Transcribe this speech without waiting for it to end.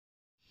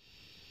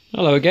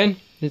Hello again,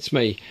 it's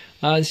me.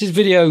 This is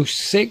video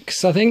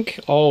 6, I think,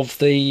 of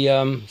the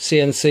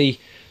CNC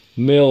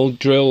mill,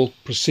 drill,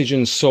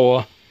 precision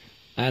saw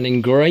and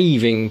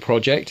engraving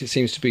project. It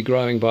seems to be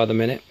growing by the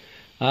minute.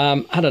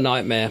 Had a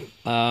nightmare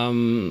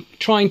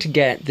trying to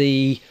get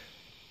the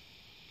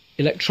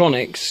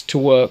electronics to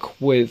work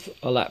with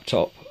a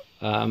laptop.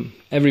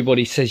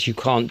 Everybody says you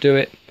can't do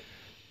it.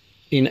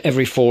 In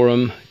every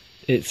forum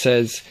it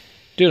says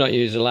do not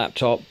use a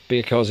laptop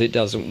because it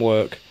doesn't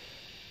work.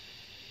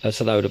 That's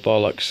a load of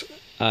bollocks.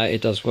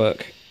 It does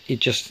work. You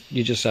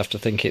just have to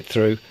think it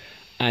through,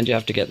 and you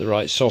have to get the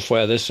right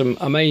software. There's some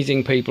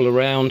amazing people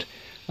around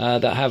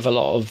that have a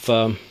lot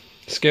of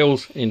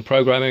skills in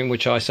programming,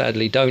 which I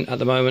sadly don't at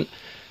the moment.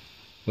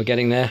 We're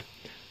getting there.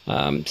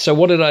 So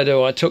what did I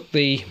do? I took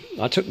the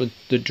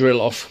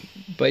drill off,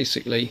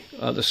 basically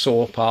the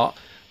saw part,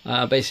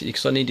 basically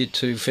because I needed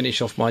to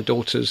finish off my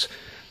daughter's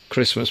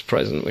Christmas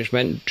present, which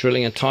meant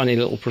drilling a tiny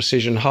little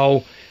precision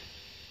hole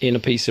in a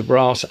piece of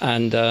brass,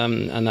 and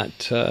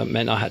that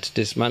meant I had to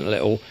dismantle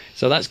it all.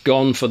 So that's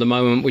gone for the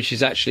moment, which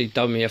has actually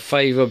done me a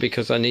favour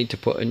because I need to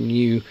put a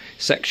new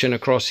section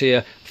across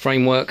here,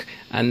 framework,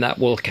 and that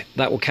will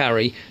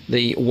carry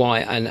the Y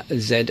and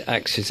Z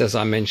axis, as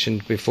I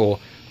mentioned before.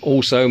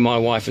 Also, my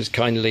wife has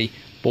kindly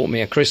bought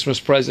me a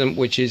Christmas present,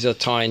 which is a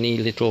tiny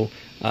little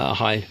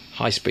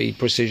high-speed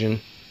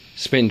precision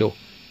spindle.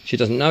 She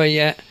doesn't know it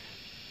yet,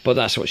 but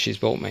that's what she's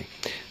bought me.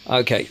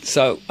 Okay,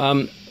 so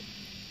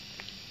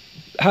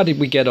how did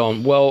we get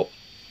on? Well,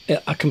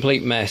 a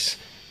complete mess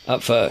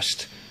at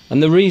first,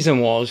 and the reason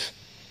was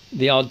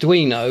the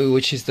Arduino,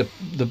 which is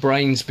the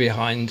brains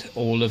behind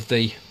all of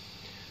the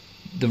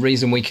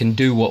reason we can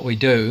do what we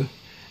do,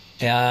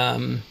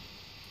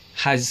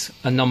 has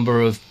a number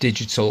of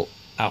digital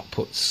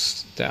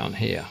outputs down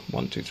here,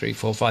 1 2 3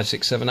 4 5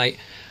 6 7 8,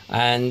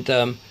 and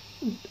the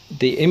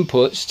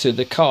inputs to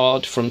the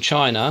card from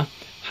China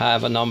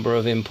have a number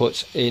of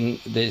inputs in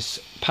this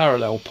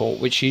parallel port,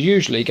 which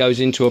usually goes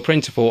into a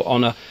printer port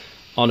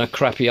on a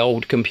crappy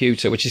old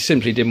computer, which he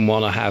simply didn't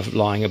want to have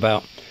lying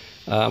about.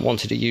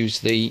 Wanted to use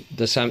the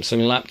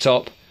Samsung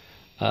laptop.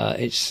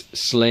 It's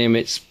slim,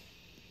 it's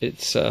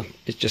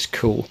just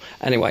cool.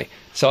 Anyway,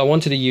 so I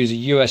wanted to use a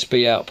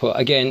USB output.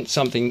 Again,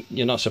 something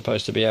you're not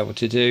supposed to be able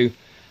to do,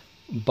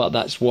 but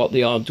that's what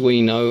the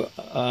Arduino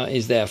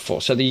is there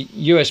for. So the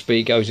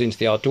USB goes into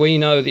the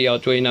Arduino. The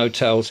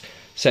Arduino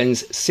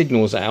sends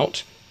signals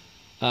out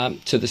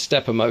to the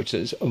stepper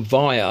motors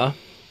via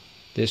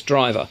this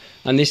driver,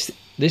 and this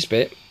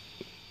bit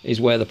is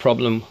where the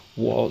problem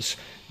was.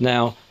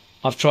 Now,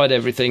 I've tried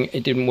everything.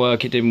 It didn't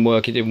work.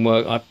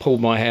 I pulled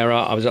my hair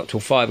out. I was up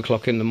till 5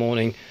 o'clock in the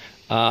morning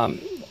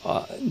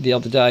the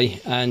other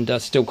day,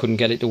 and still couldn't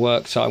get it to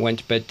work. So I went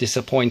to bed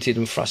disappointed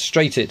and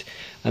frustrated,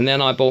 and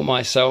then I bought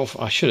myself,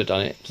 I should have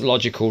done it, it's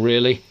logical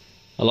really,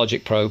 a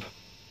logic probe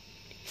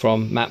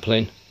from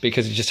Maplin,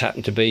 because it just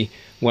happened to be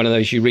one of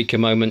those eureka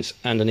moments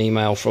and an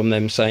email from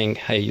them saying,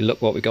 hey,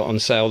 look what we got on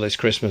sale this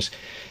Christmas.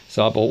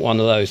 So I bought one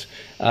of those.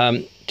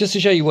 Just to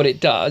show you what it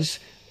does,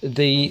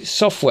 the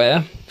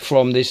software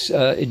from this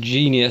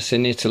genius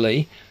in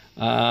Italy,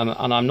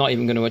 and I'm not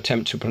even going to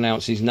attempt to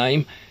pronounce his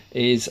name,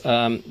 is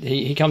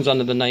he comes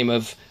under the name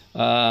of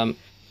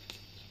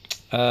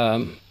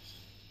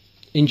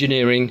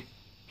Engineering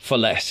for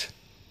Less.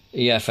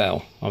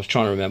 EFL. I was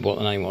trying to remember what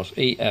the name was.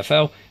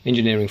 EFL,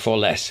 Engineering for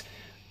Less.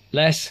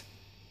 Less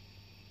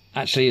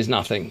actually is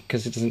nothing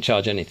because it doesn't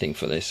charge anything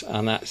for this,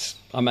 and that's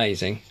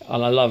amazing.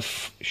 And I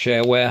love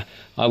shareware.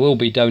 I will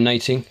be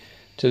donating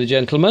to the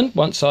gentleman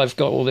once I've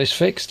got all this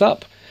fixed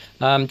up.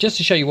 Just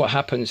to show you what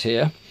happens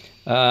here,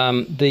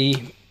 the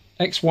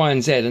X, Y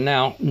and Z are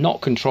now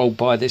not controlled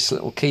by this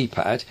little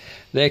keypad.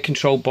 They're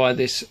controlled by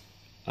this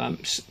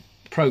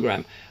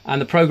program, and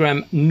the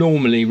program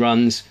normally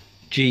runs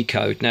G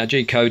code. Now,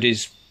 G code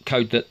is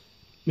code that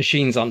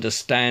machines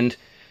understand,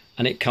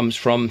 and it comes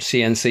from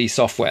CNC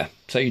software.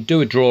 So you do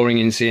a drawing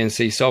in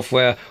CNC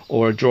software,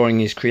 or a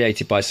drawing is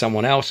created by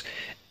someone else.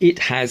 It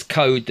has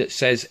code that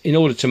says, in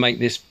order to make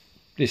this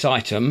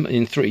item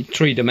in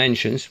three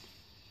dimensions,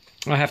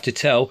 I have to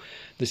tell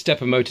the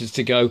stepper motors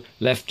to go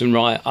left and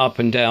right, up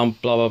and down,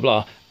 blah blah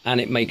blah,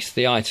 and it makes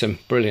the item.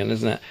 Brilliant,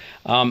 isn't it?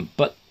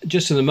 But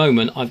just at the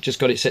moment I've just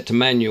got it set to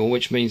manual,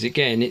 which means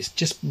again it's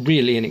just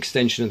really an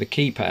extension of the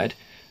keypad.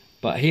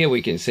 But here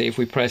we can see if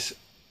we press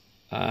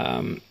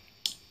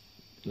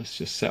let's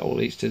just set all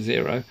these to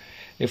 0.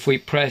 If we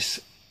press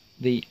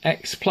the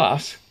X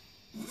plus,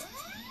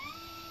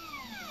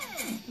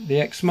 the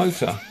X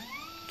motor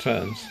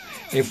turns.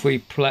 If we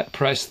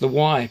press the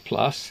Y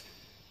plus,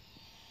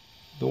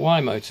 the Y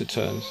motor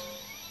turns.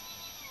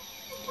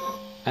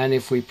 And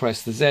if we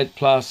press the Z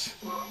plus,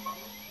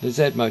 the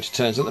Z motor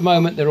turns. At the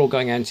moment they're all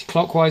going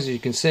anti-clockwise, as you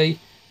can see.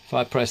 If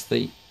I press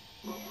the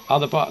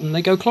other button,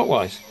 they go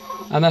clockwise,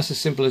 and that's as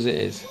simple as it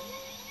is.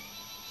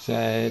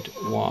 Z,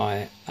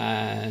 Y,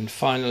 and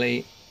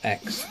finally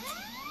X.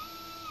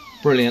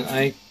 Brilliant,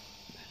 eh?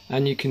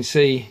 And you can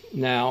see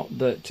now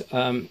that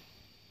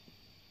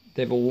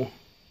they've all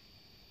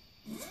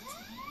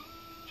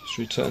Let's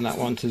return that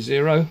one to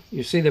 0.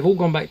 You see they've all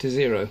gone back to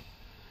 0,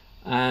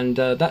 and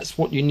that's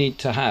what you need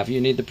to have.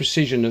 You need the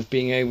precision of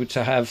being able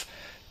to have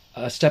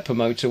a stepper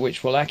motor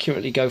which will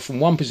accurately go from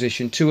one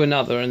position to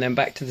another and then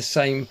back to the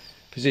same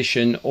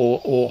position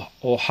or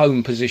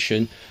home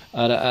position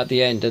at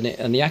the end,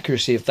 and the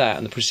accuracy of that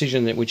and the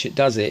precision at which it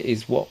does it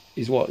is what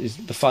is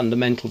the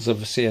fundamentals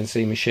of a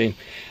CNC machine.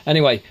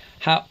 Anyway,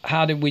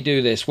 how did we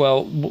do this?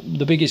 Well,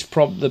 the biggest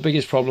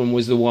problem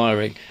was the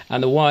wiring,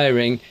 and the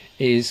wiring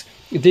is,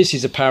 this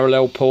is a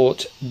parallel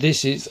port,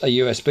 this is a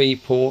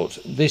USB port,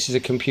 this is a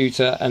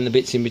computer, and the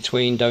bits in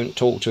between don't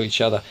talk to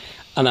each other.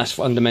 And that's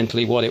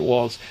fundamentally what it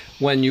was.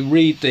 When you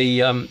read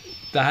the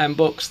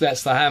handbooks,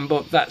 that's the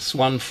handbook. That's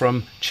one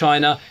from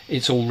China.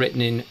 It's all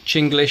written in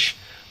Chinglish,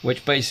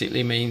 which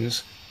basically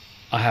means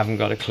I haven't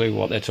got a clue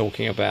what they're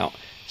talking about.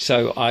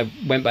 So I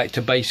went back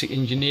to basic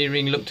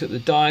engineering, looked at the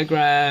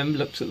diagram,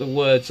 looked at the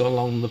words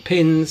along the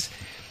pins,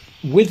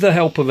 with the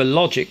help of a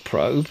logic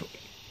probe,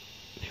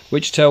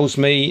 which tells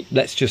me,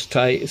 let's just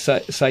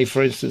say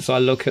for instance, I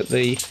look at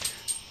the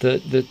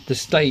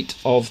state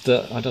of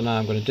the, I don't know how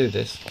I'm going to do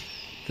this,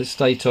 the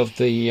state of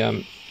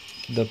the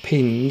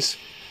pins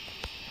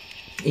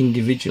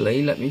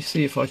individually. Let me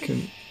see if I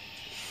can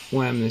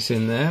wham this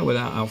in there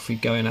without Alfie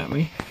going at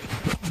me.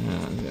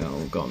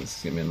 Oh god, this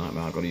is gonna be a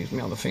nightmare. I've got to use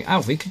my other thing.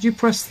 Alfie, could you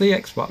press the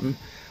X button?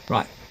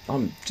 Right,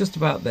 I'm just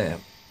about there.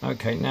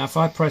 Okay, now if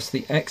I press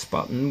the X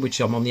button, which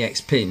I'm on the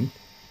X pin,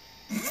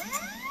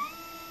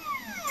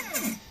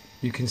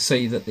 you can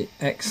see that the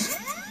X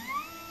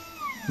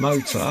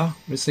motor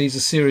receives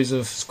a series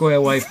of square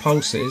wave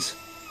pulses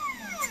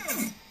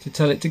to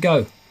tell it to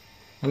go,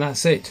 and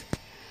that's it.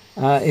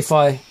 If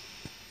I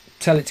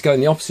tell it to go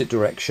in the opposite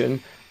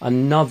direction,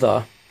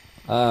 another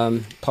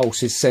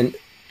pulse is sent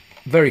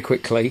very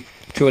quickly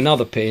to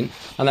another pin,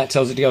 and that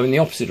tells it to go in the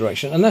opposite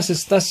direction, and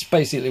that's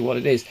basically what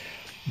it is.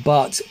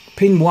 But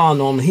pin 1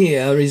 on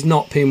here is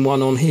not pin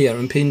 1 on here,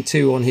 and pin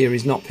 2 on here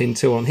is not pin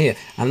 2 on here,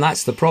 and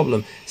that's the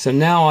problem. So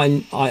now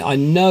I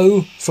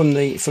know from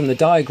the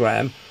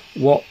diagram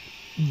what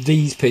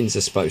these pins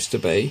are supposed to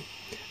be,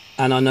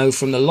 and I know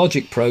from the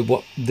logic probe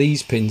what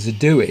these pins are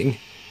doing,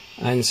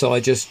 and so I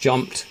just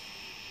jumped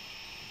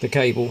the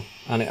cable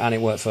and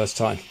it worked first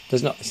time.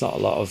 It's not a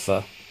lot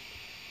of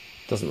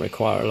doesn't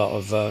require a lot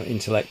of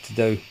intellect to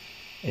do.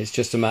 It's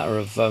just a matter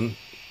of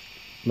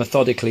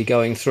methodically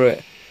going through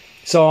it.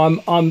 So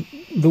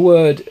the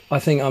word I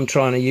think I'm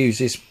trying to use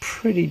is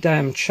pretty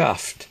damn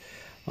chuffed.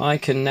 I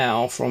can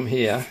now from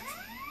here,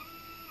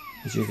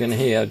 as you can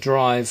hear,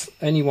 drive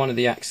any one of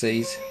the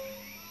axes,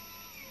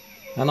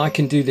 and I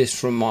can do this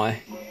from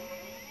my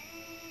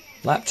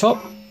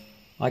laptop.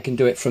 I can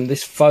do it from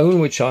this phone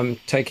which I'm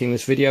taking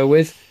this video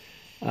with.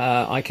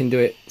 I can do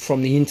it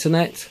from the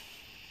internet.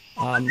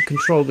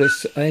 Control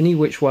this any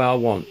which way I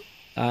want.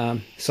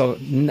 So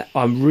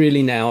I'm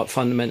really now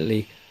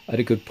fundamentally at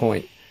a good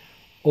point.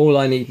 All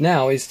I need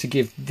now is to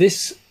give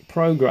this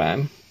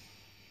program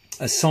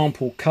a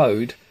sample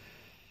code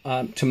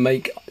to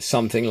make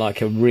something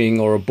like a ring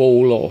or a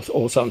ball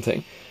or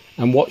something,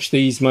 and watch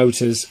these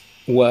motors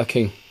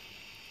working,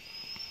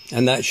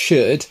 and that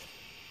should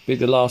be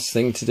the last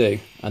thing to do.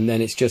 And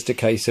then it's just a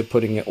case of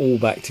putting it all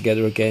back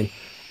together again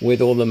with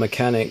all the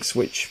mechanics,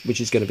 which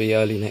is going to be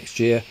early next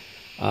year.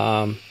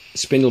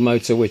 Spindle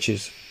motor, which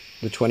is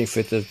the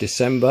 25th of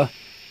December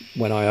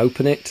when I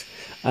open it,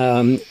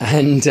 and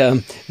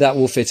that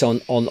will fit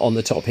on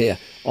the top here.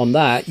 On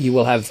that you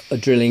will have a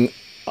drilling,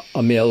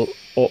 a mill,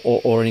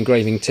 or an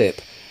engraving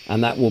tip,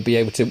 and that will be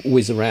able to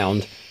whiz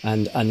around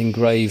and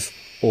engrave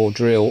or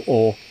drill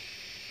or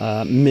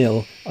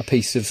mill a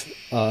piece of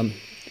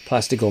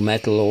plastic or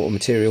metal or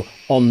material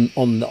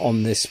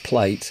on this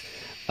plate.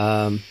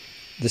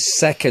 The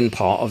second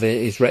part of it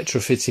is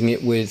retrofitting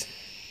it with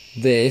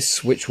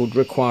this, which would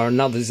require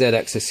another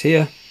Z-axis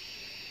here,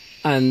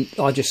 and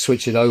I just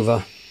switch it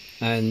over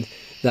and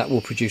that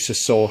will produce a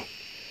saw.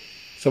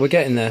 So we're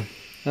getting there.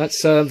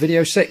 That's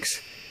video 6.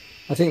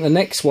 I think the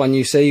next one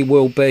you see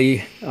will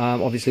be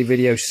obviously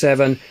video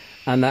 7,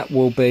 and that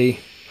will be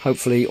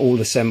hopefully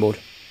all assembled.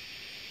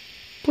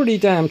 Pretty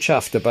damn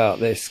chuffed about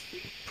this.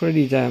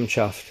 Pretty damn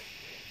chuffed.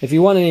 If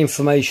you want any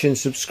information,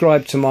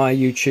 subscribe to my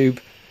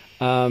YouTube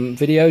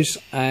videos,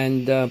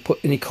 and put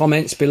any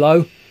comments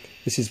below.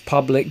 This is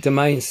public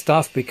domain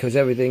stuff because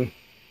everything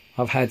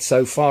I've had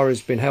so far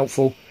has been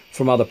helpful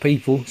from other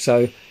people.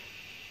 So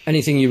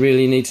anything you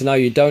really need to know,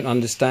 you don't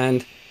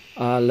understand,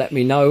 let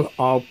me know.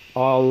 I'll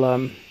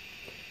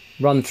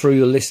run through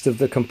the list of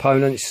the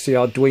components. The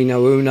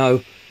Arduino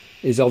Uno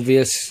is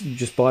obvious, you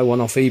just buy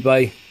one off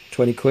eBay,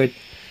 20 quid.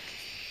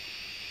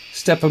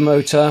 Stepper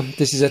motor,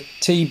 this is a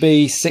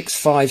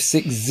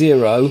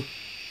TB6560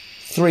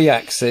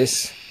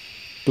 3-axis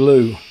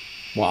blue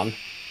one,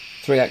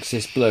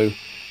 3-axis blue,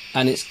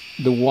 and it's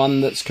the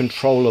one that's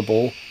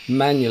controllable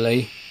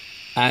manually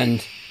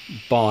and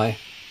by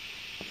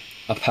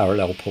a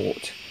parallel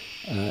port,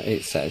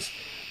 it says.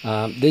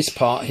 This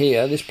part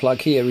here, this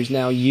plug here, is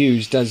now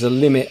used as a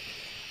limit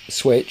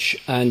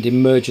switch and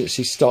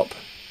emergency stop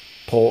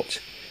port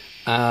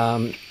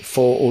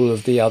for all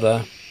of the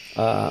other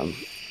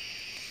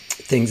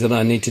things that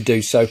I need to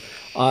do. So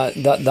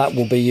that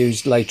will be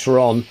used later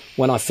on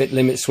when I fit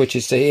limit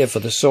switches to here for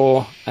the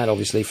saw and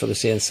obviously for the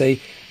CNC,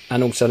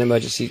 and also an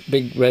emergency,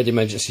 big red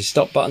emergency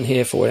stop button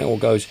here for when it all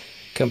goes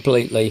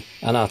completely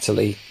and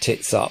utterly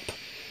tits up.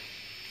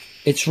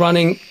 It's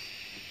running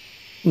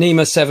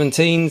NEMA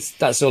 17s,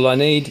 that's all I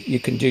need. You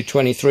can do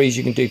 23s,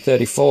 you can do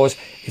 34s.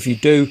 If you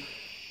do,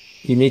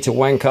 you need to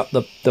wank up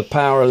the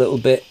power a little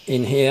bit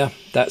in here.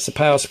 That's the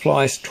power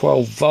supply, it's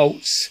 12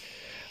 volts.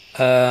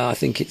 I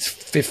think it's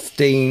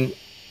 15.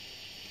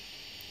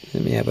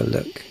 Let me have a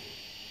look.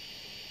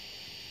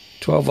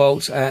 12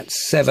 volts at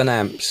 7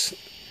 amps.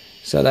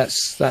 So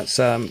that's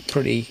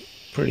pretty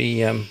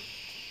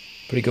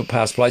good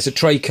power supply. It's a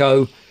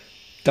Traco.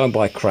 Don't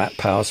buy crap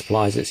power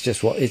supplies. It's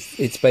just what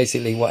it's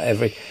basically what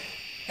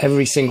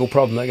every single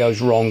problem that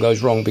goes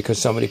wrong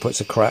because somebody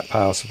puts a crap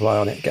power supply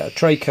on it. Get a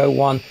Traco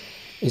one.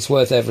 It's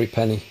worth every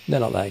penny. They're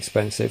not that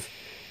expensive.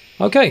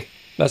 Okay,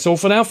 that's all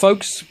for now,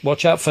 folks.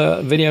 Watch out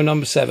for video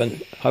number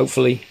 7.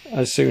 Hopefully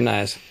as soon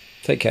as.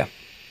 Take care.